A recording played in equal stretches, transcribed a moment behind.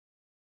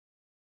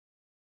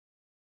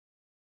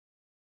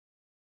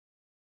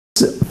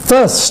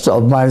first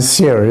of my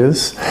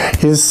series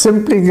is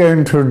simply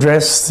going to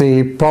address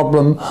the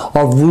problem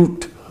of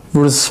root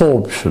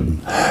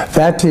resorption.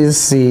 That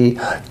is the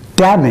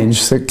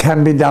damage that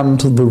can be done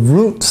to the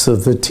roots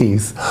of the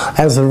teeth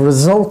as a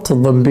result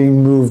of them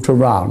being moved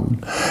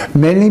around.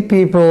 Many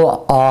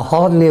people are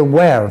hardly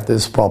aware of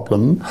this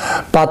problem,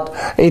 but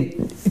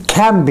it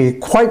can be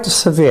quite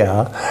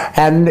severe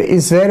and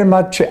is very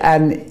much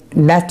an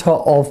matter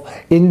of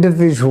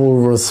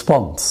individual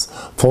response.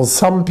 For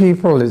some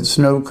people it's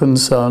no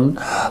concern,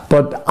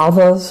 but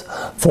others,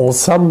 for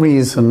some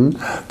reason,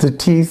 the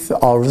teeth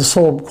are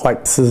resorbed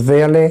quite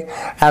severely,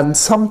 and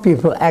some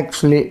people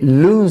actually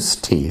lose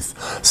teeth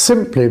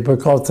simply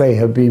because they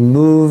have been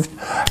moved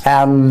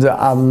and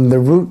the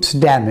roots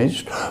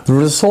damaged. The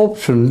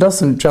resorption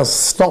doesn't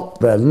just stop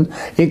then,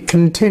 it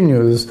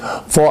continues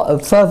for a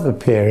further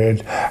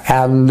period,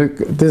 and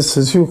this,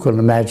 as you can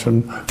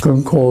imagine,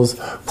 can cause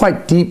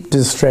quite deep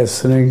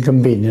distress and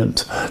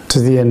inconvenience to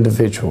the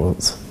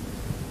individuals.